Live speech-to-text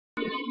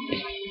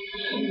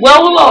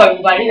Well, hello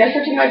everybody, that's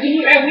Touching My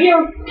Video, and we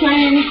are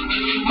playing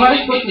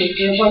Marsh Bookman.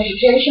 We're going to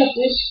finish up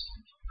this,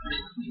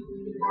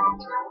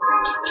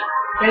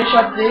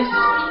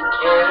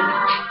 and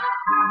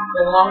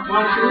the long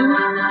one too,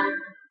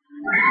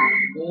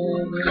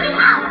 and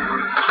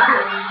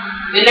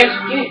the next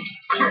game.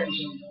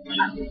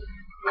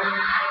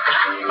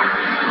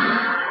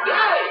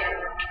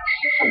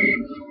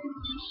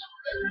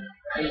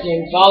 And then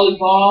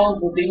volleyball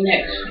will be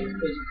next.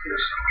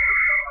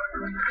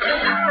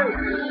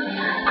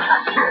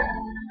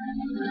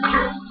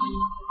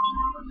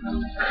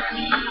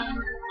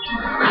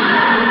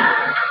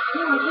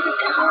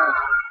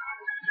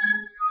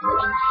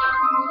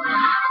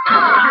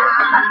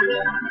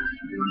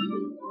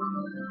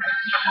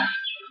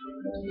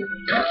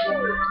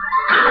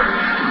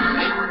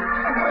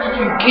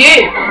 You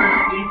kid,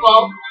 you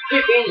fall,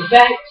 hit me in the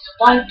back,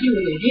 spike you,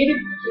 and hit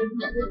it.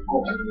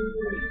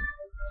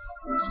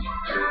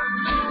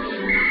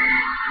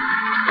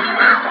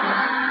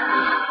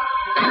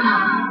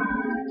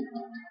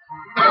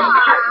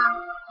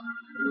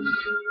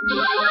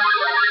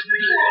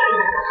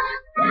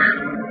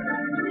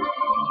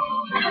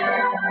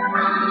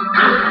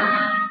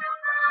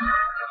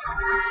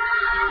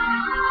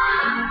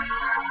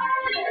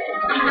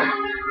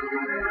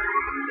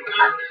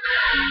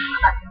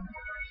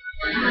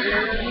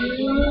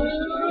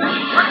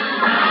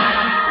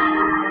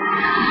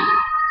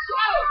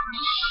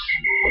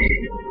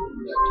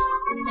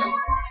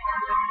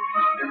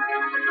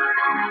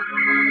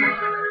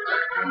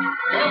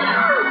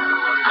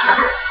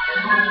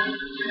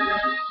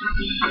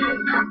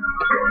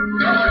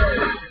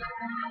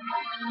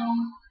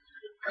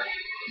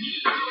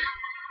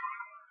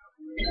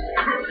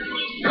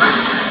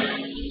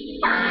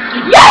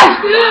 Yes!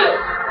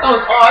 That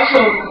was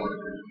awesome!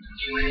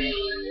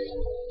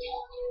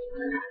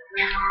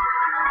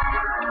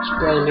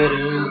 Barely made it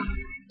in.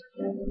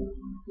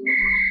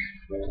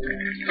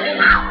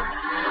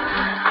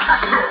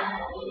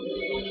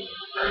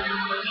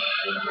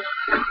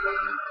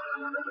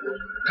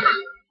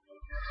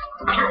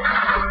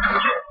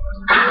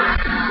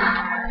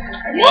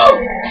 Whoa!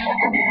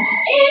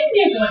 And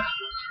nigga!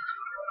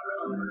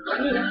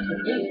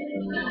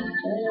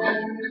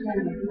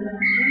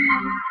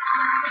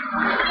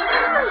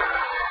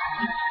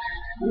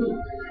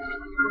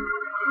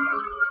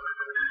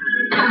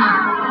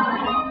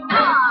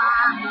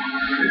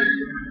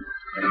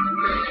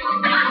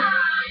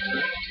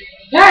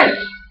 Hey!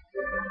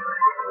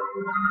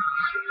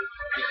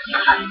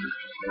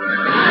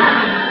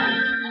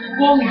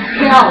 Holy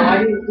cow, I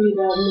didn't see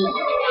that move.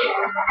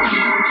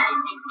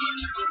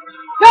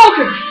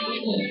 Falcon!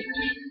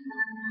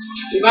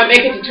 We might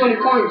make it to 20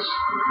 points.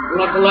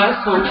 Like the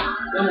last time, we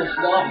almost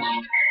lost.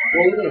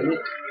 Well, we're gonna make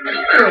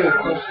it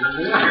close.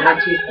 We're not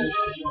 19 points.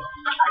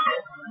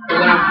 But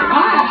when I'm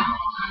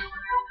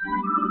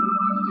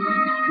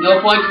no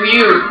point for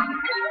you.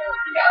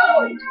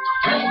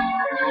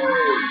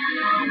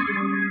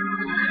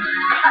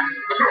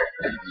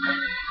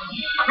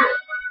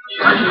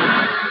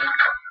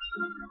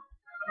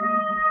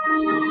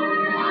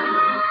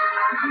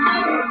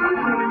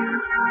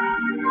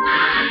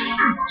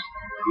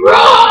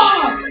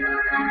 Rock!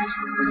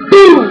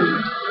 Boom!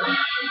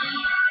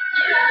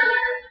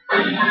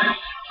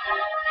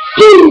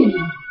 Boom!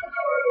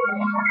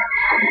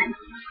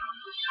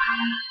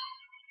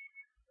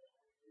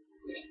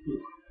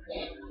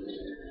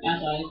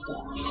 That's all I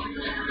thought.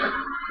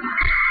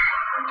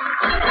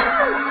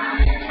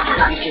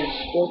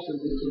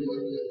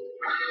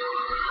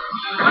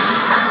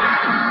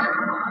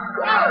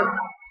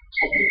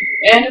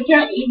 And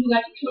apparently we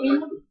got to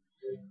 21.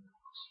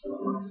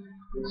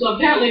 So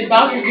apparently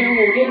Bowser Jr.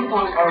 and Diddy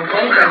Kong are way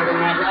better than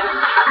that last,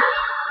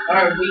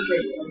 or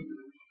weaker.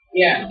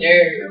 Yeah,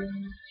 they're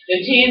the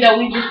team that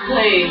we just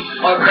played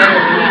are better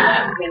than that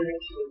last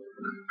generation.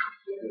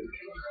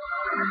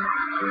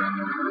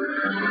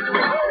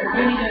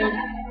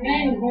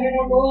 Man, where did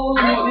I go?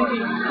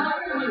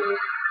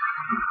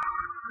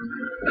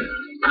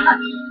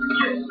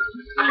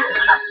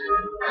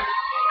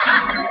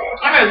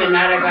 I remember the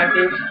night I got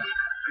this.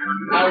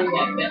 I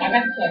got this at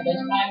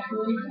Best Buy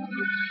actually,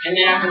 and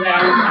then after that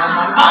I was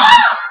like,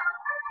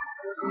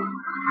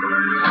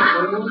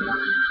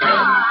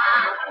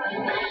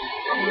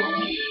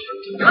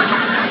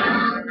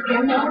 you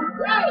know,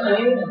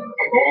 played a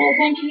whole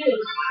bunch of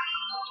this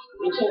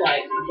until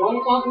like 1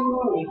 o'clock in the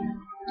morning.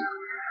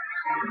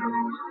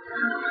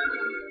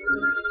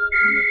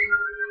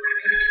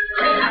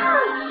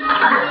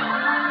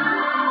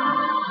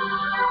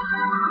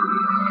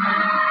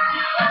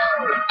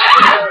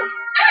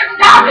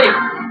 Stop it!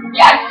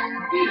 Yes!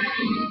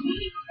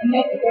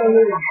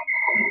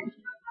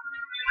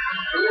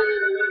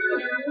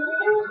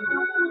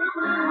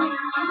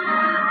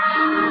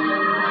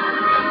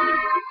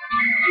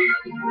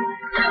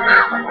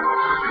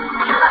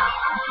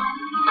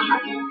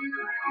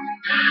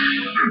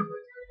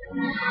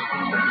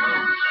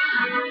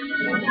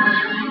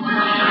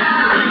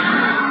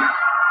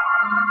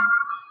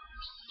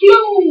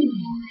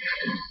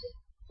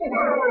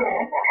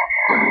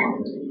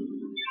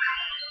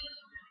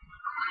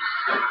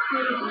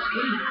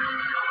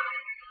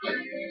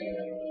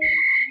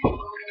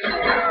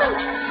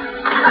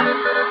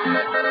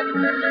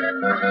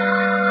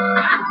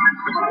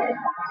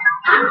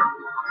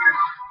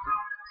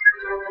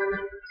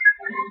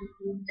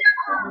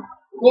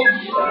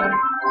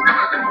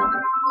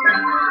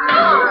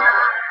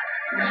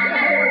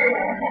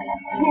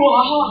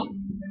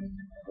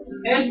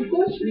 And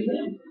push me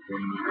then.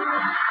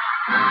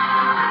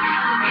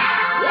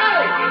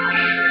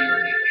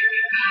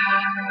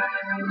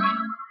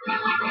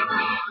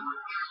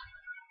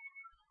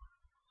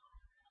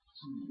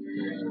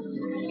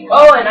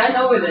 Oh, and I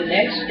know where the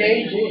next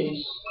stage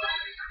is.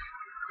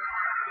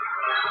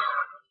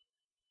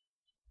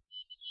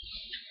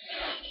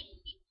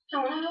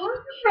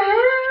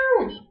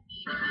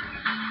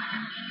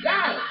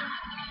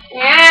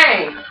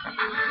 Yay!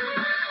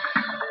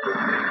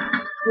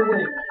 Who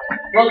wins?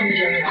 Logan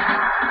Jerry.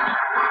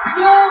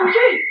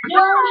 Yoshi!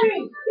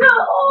 Yoshi! Yo!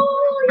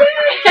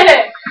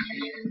 Yeah!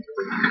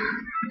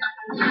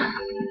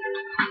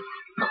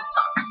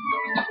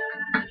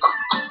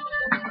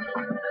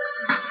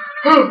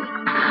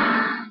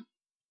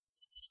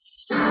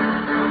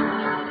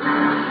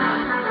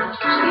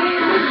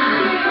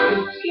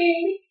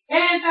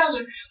 And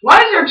Bowser. Why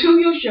is there two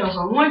Yoshi shells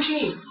on one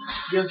team?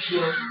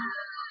 Yoshi.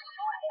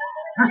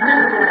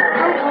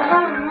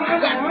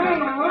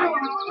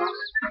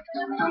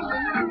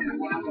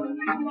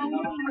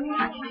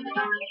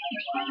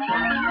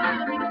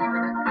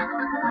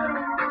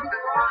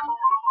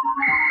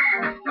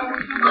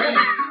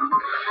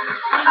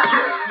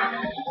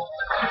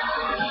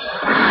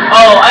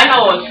 Oh, I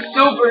know a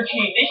super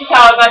cheat. This is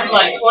how I got to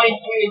like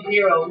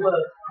 23-0.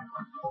 Look.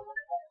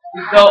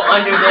 You go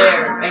under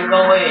there and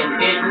go in.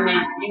 And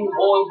then you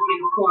always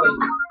get a point.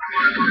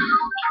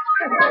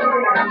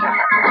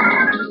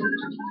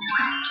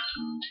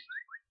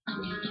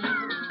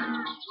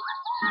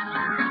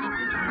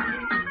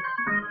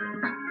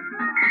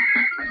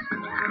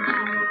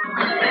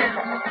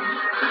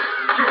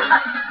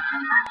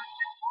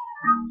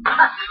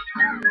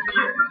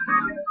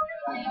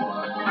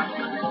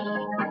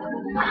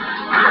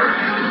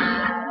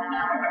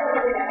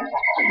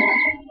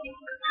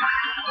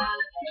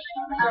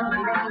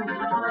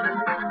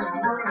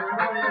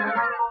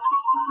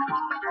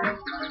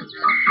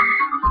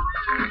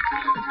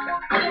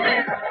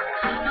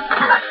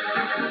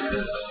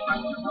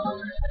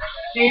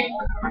 See,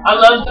 I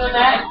love doing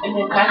that and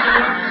then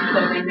passing it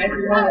because they never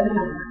know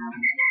anything.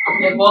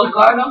 They both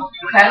guard them,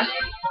 pass it,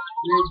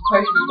 and this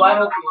person's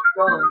wide open,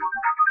 go.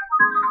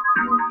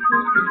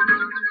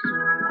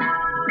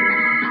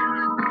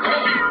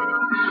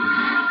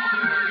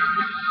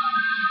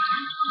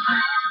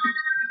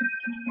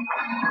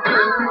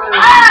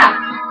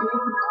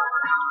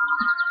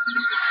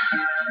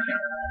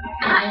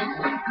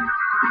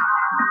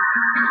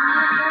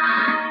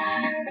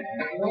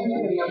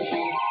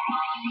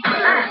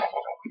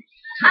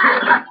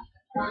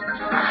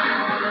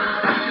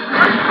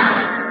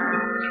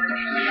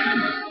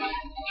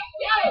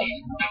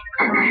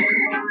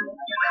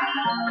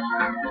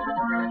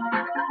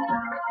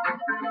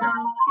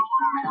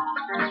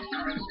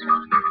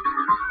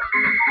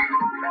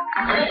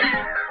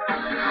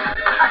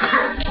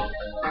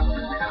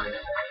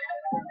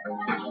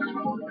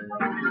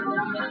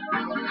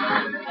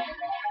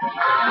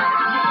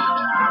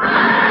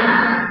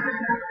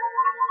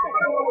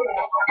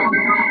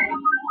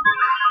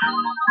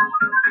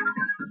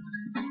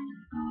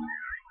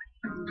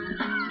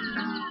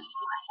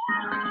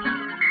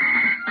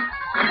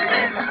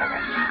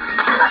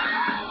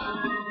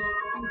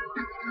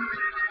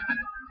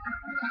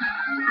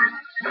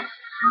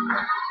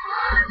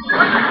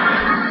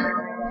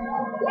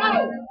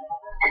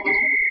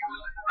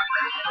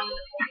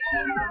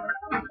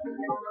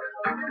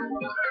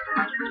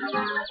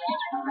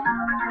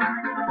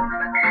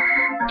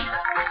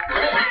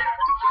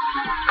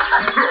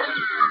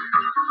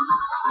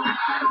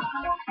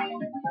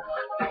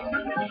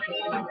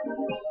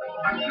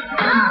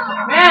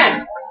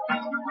 Man!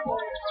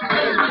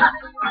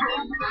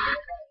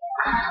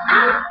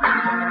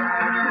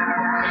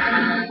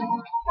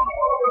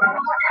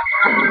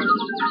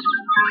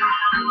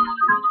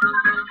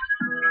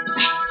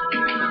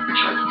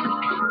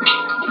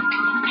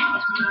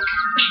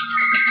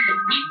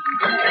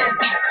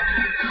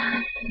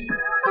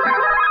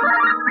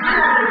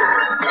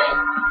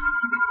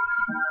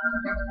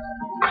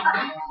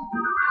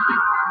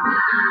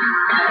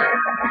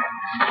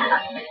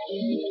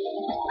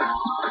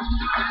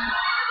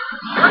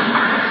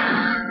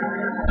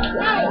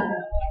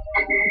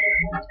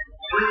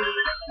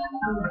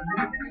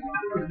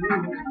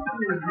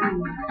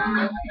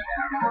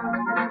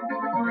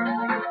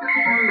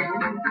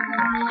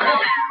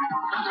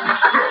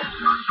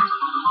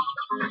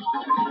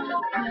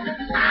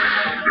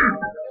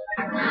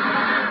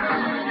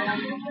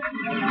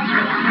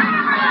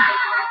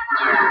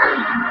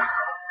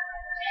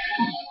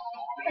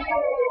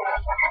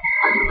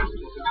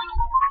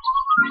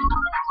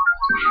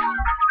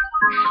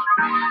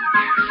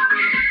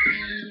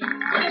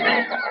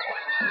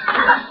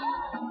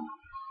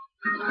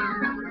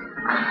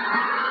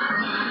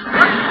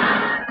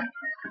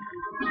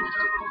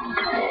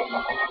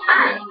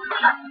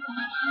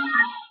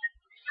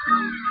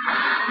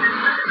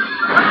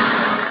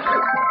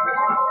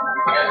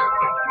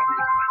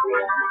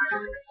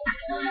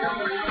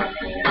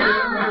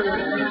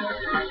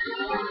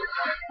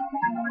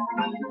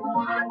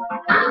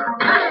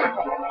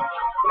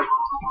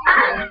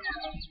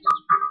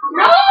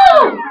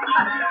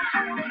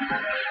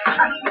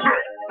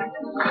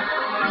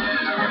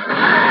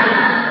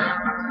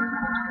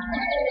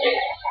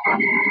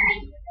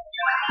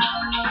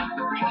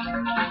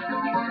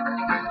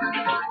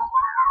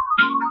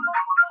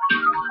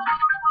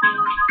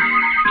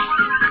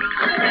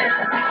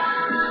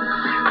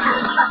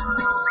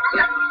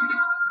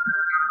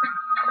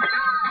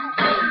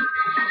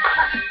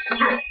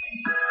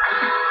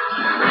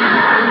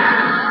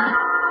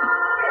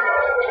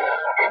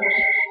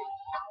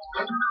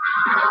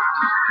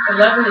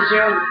 11 to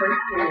 0 in the first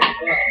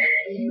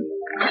period.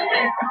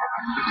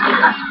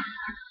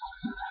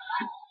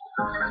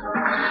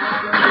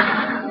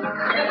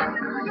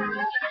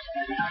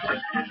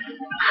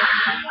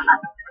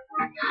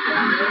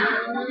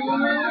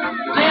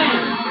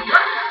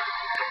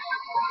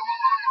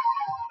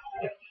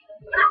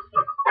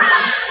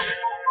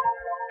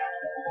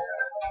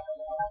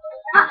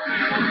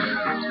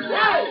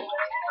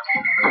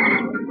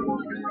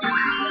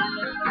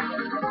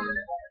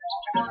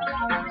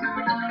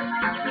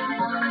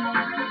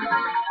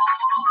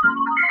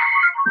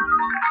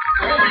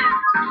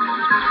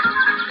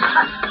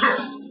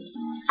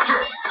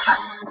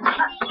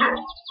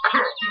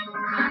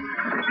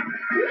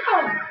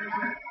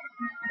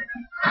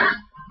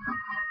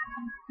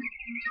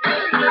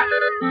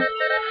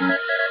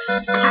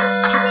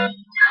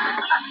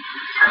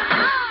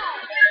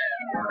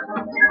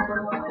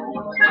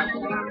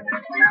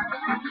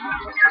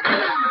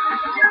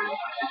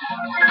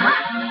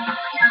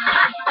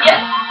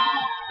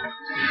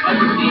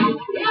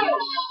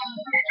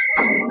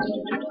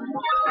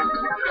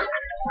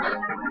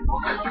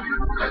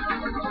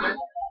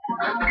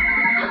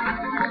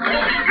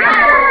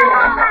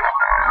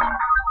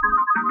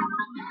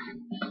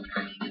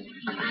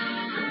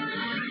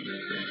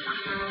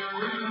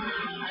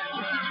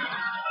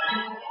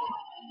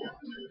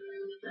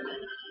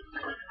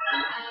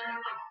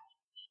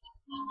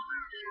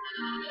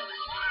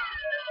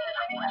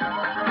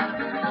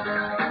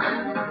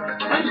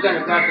 I'm just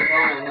gonna grab the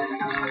ball.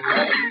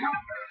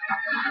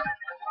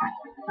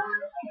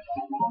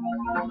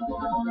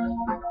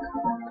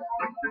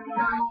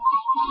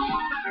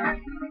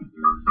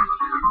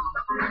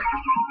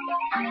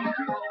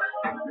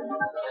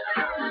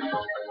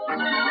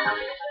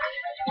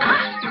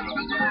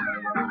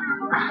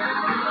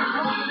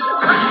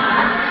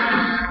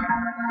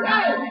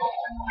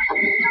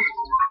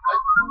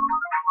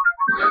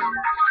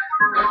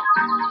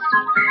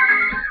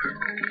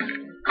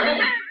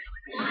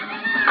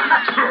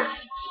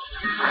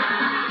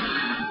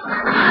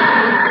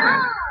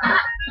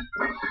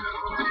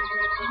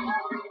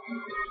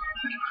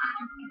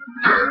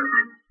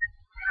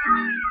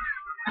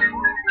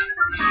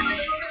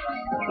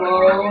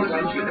 Whoa,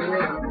 don't you do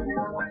it.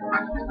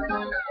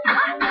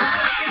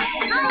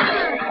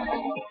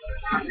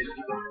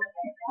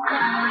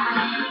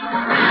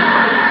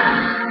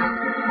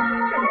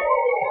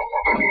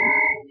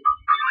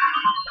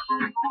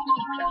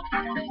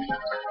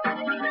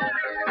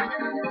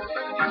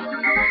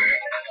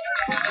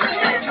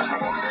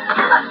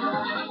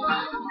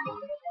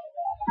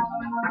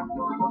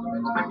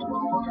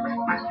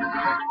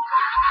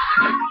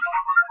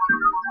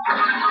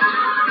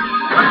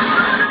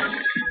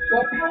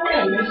 What kind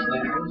of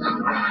mistake?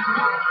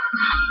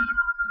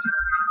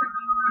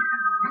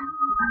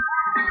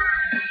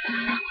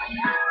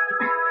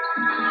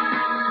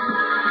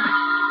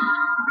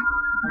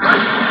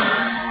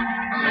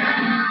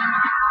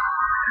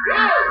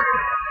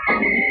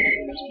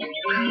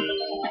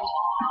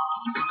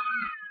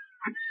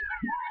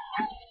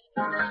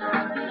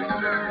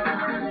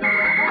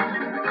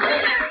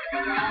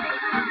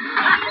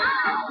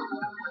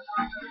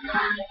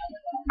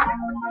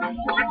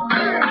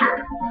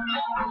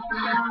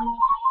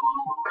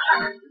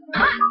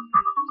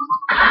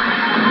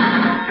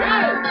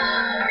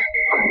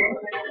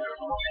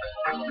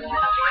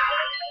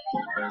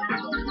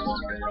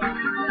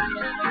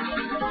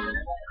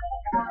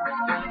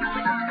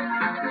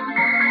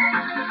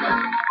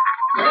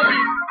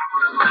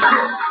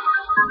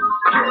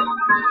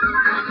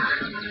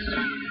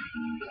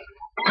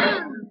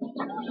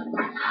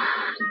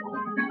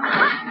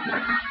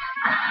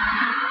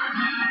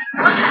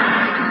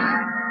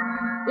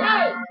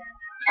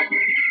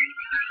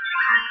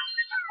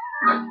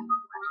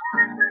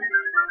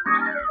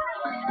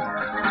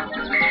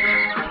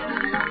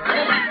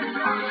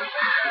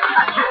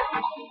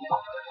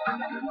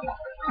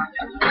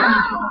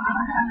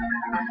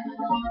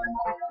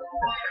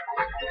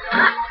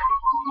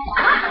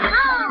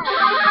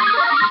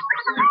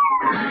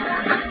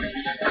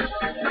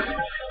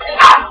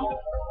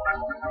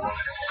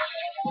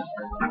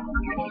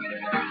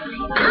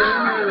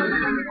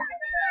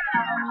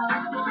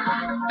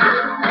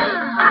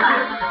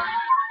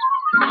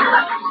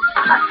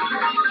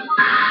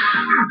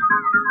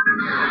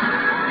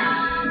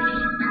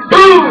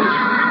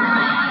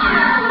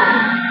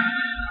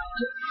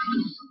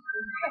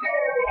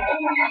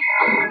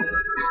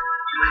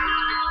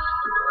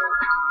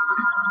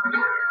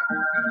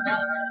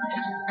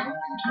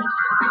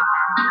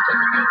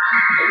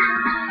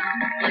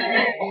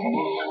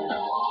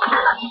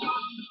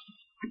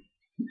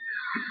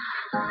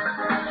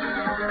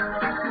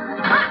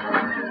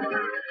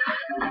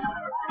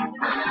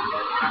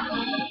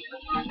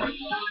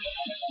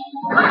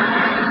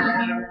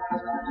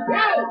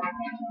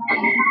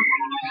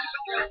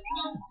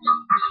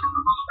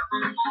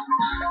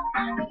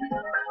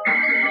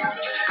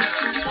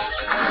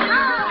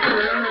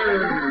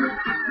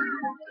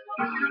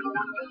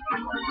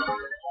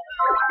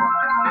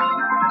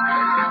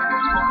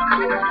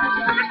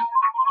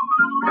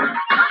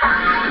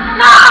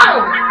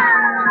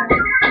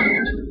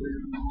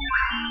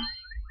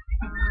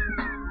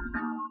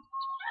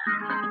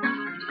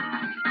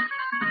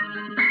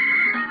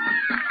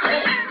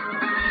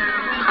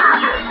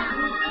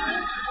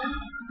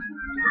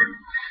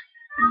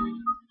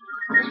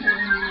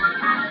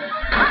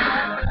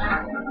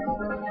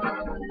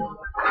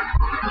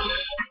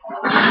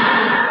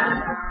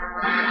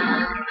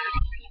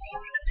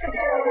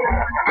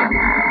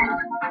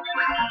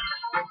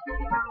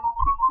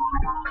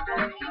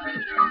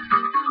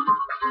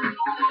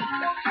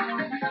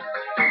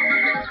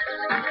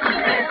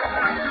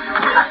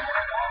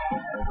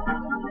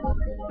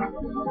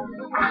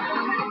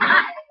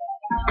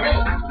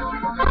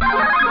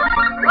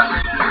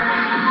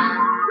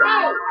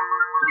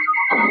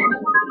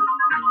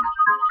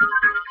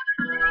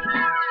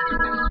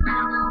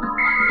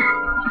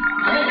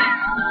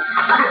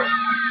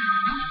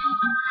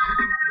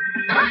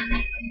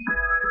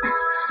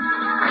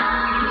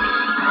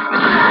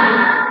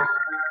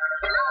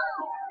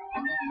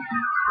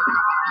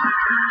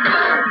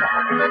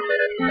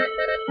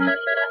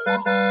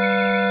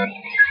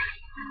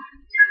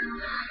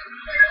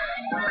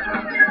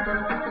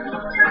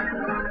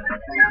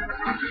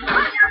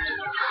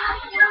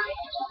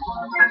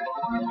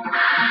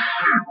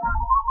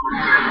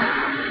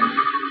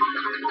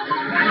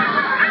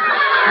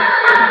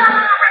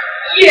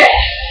 Yes!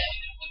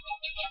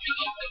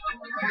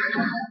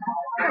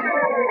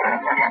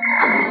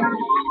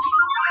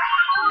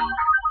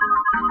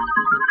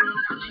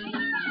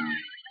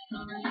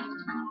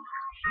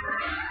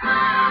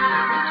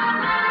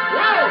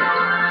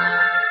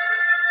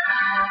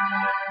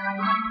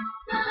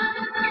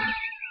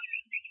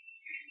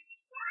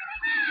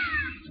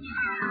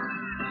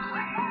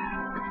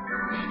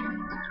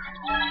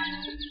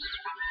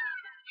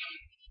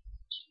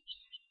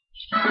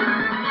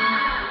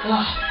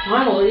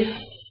 Finally.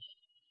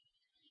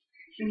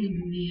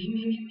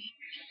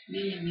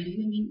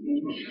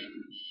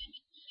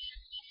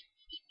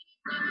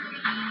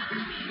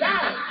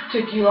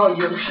 Take you out,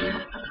 Yoshi.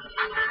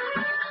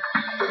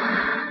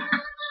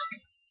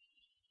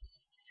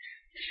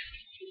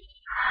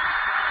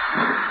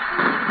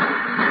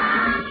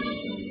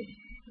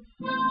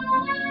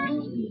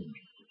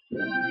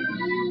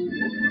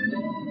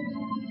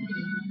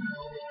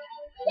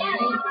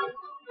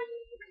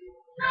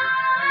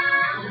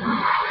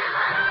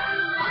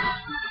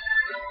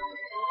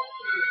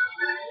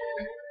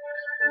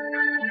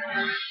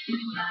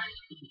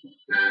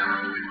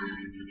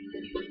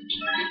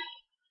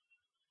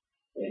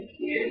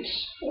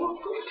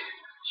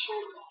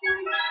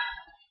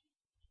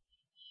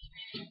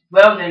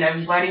 Well then,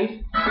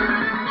 everybody.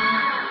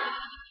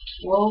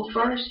 Well,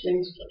 first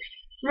things first.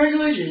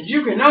 Congratulations,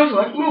 you can now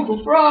select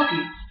Moogle for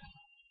hockey.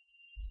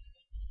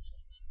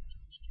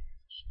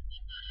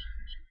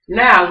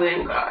 Now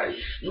then, guys,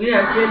 we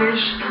have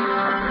finished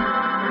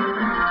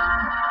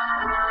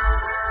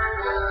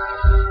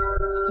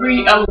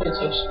 3 elements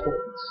of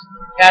sports: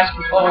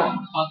 basketball,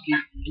 hockey,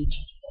 and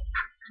baseball.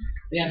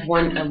 We have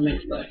 1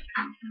 element left: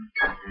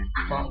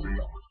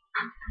 volleyball.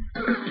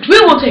 Which we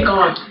will take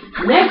on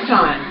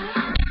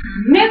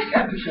next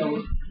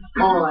episode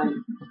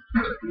on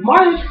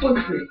March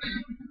 26th.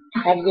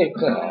 Have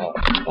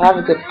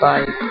a good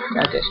bye.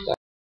 I guess.